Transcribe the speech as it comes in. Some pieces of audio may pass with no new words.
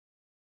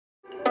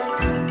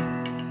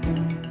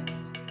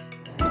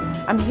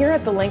I'm here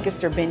at the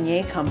Lancaster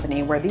Beignet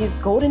Company where these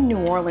golden New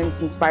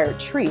Orleans inspired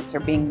treats are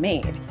being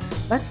made.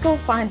 Let's go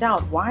find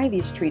out why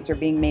these treats are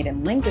being made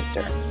in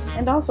Lancaster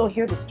and also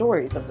hear the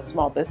stories of the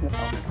small business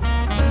owner.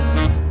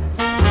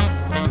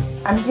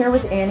 I'm here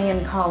with Aniya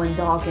and Collin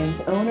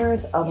Dawkins,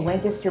 owners of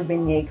Lancaster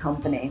Beignet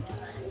Company.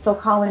 So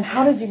Collin,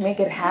 how did you make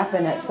it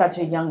happen at such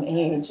a young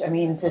age? I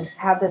mean, to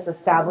have this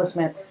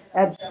establishment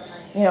that's,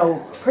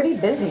 pretty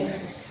busy.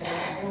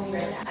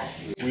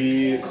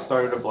 We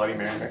started a Bloody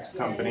Mary mix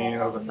company.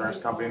 That was the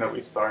first company that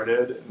we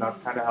started, and that's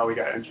kind of how we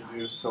got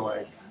introduced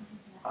to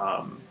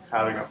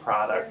having a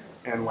product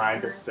in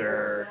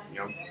Lancaster.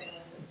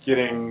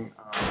 Getting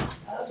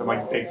some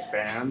big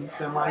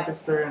fans in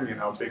Lancaster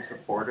and big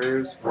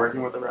supporters,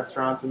 working with the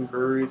restaurants and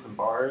breweries and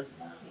bars,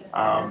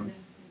 and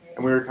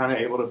we were kind of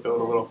able to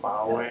build a little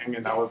following,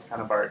 and that was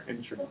kind of our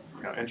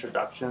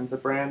introduction to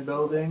brand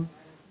building,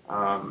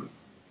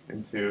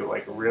 into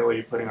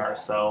really putting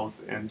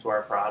ourselves into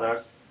our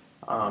product.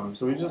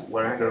 So we just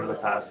learned over the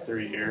past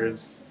 3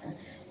 years.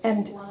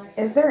 And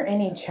is there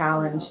any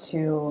challenge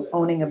to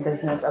owning a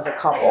business as a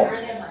couple?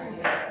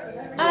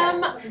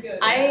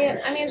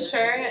 I mean,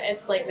 sure,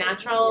 it's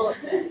natural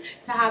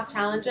to have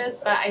challenges,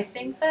 but I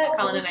think that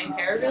Collin and I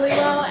pair really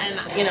well,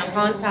 and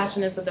Collin's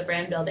passion is with the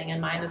brand building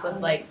and mine is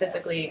with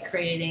physically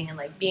creating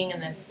and being in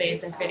this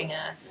space and creating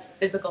a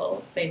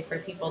physical space for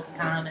people to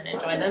come and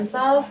enjoy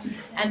themselves.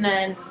 And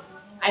then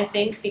I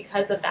think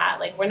because of that,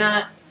 we're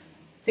not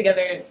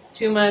together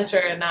too much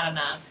or not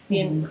enough.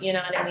 You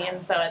know what I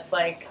mean? So it's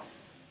a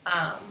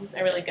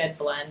really good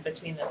blend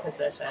between the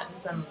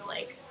positions, and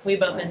we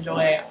both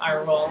enjoy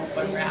our roles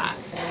where we're at.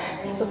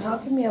 So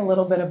talk to me a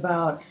little bit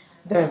about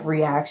the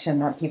reaction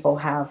that people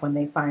have when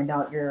they find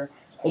out your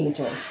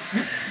ages.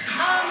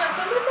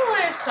 Some people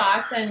are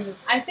shocked, and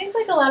I think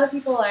a lot of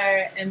people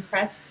are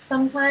impressed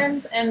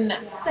sometimes. And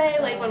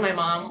say when my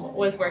mom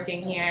was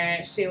working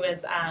here, she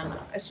was our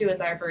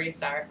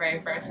barista, our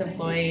very first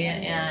employee,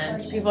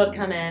 and people would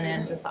come in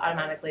and just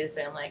automatically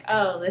assume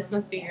oh, this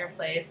must be your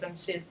place, and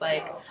she's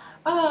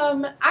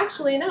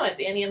actually no, it's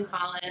Aniya and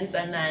Collin's,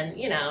 and then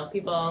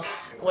people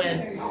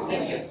would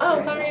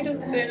sorry,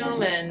 just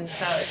assume, and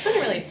so it's been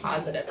a really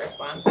positive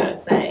response, I would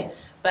say,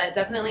 but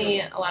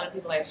definitely a lot of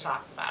people are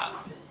shocked about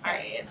our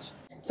age.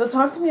 So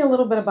talk to me a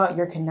little bit about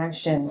your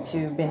connection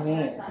to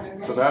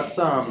beignets. So that's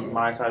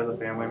my side of the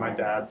family, my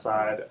dad's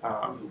side.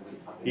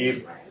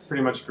 He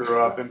pretty much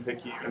grew up in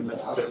Picayune,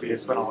 Mississippi. He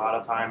spent a lot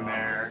of time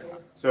there.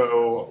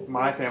 So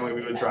my family,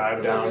 we would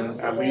drive down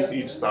at least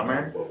each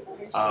summer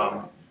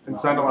and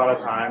spend a lot of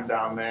time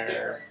down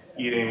there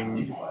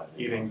eating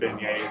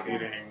beignets,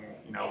 eating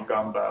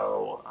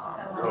gumbo,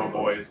 po'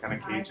 boys, kind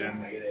of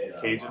Cajun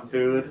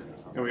food,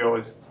 and we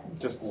always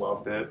just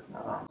loved it.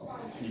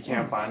 You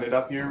can't find it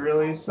up here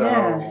really,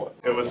 so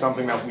It was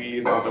something that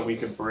we thought that we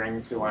could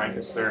bring to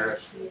Lancaster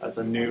as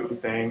a new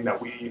thing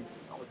that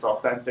it's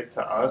authentic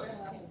to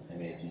us.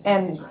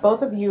 And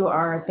both of you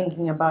are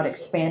thinking about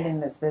expanding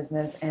this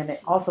business and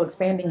also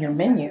expanding your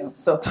menu.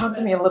 So talk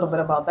to me a little bit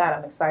about that.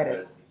 I'm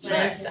excited.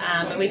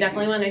 But we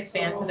definitely want to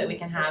expand so that we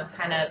can have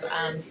kind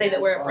of say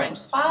that we're a brunch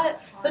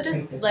spot. So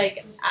just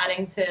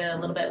adding to a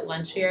little bit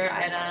lunchier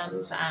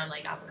items,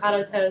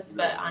 avocado toast,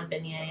 but on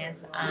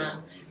beignets,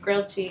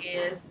 grilled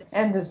cheese.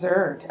 And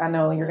dessert. I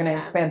know you're going to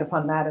expand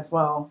upon that as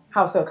well.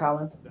 How so,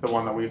 Collin? The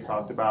one that we've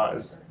talked about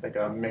is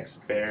a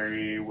mixed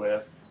berry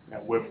with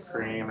whipped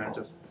cream, and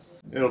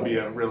it'll be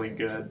a really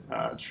good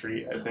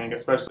treat, I think,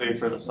 especially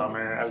for the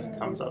summer as it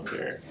comes up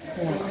here.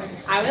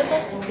 I would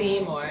love to see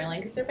more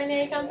Lancaster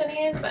Beignet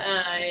companies,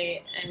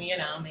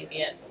 and maybe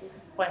it's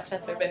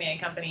Westchester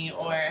Beignet Company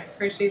or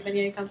Hershey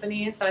Beignet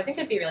Company. So I think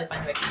it'd be really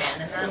fun to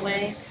expand in that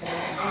way.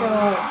 So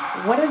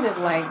what is it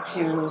like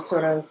to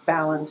sort of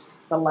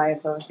balance the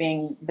life of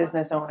being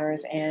business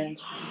owners and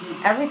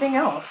everything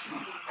else?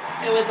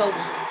 It was a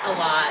lot.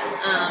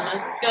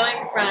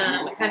 Going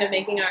from kind of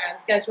making our own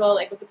schedule,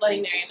 with the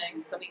Bloody Mary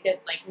mix, so we could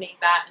make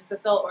that and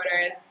fulfill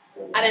orders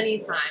at any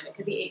time. It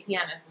could be 8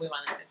 p.m. if we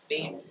wanted it to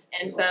be.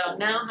 And so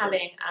now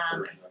having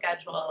a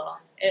schedule,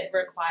 it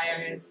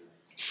requires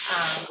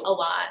a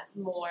lot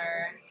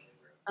more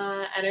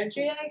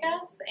energy, I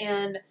guess,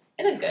 and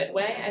in a good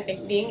way. I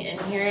think being in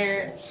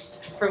here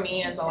for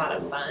me is a lot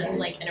of fun,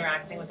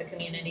 interacting with the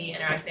community,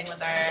 interacting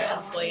with our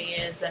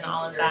employees and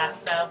all of that.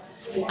 So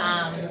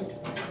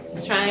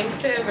trying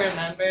to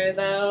remember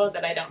though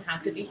that I don't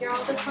have to be here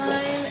all the time,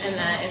 and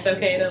that it's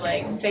okay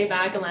to stay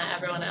back and let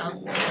everyone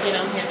else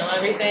handle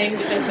everything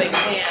because they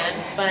can.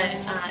 But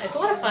it's a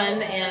lot of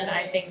fun, and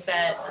I think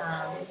that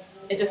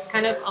it just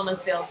kind of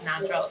almost feels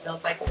natural. It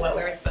feels like what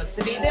we were supposed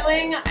to be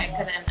doing. I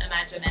couldn't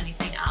imagine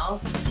anything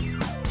else.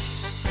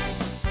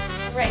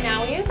 Right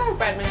now we use our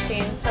bread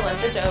machines to let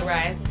the dough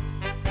rise.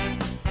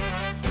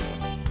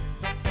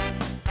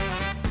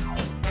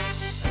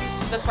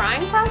 The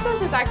frying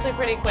process is actually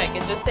pretty quick.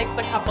 It just takes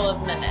a couple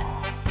of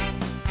minutes.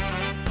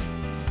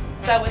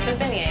 So with the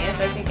beignets,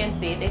 as you can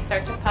see, they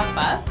start to puff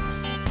up.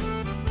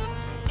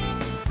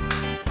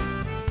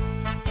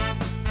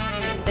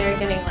 They're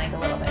getting a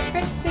little bit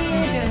crispy,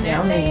 doing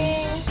their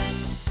thing.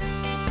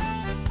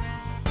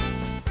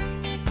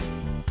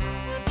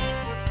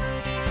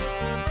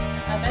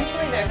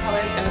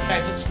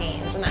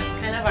 change, and that's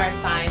kind of our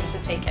sign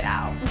to take it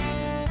out.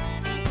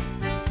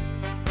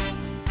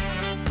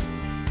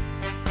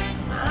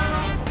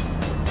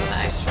 Some of the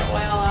extra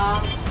oil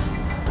off.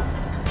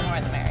 The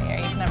more the merrier.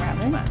 You can never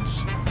have too much.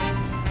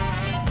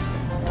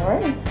 All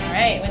right. All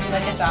right, would you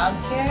like a job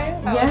here?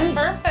 That Yes, was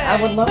perfect.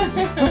 I would love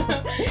to.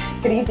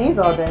 Could eat these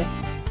all day.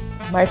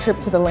 My trip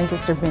to the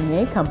Lancaster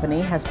Beignet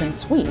Company has been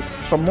sweet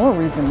for more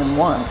reason than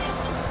one.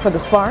 For the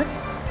spark,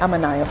 I'm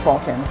Aniya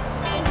Faulcon.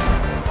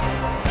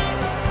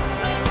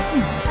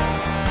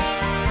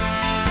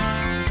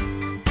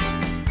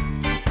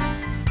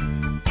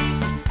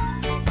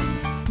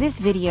 This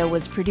video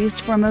was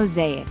produced for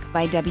Mosaic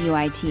by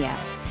WITF.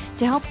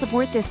 To help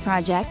support this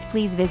project,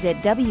 please visit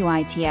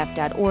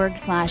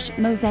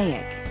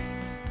witf.org/mosaic.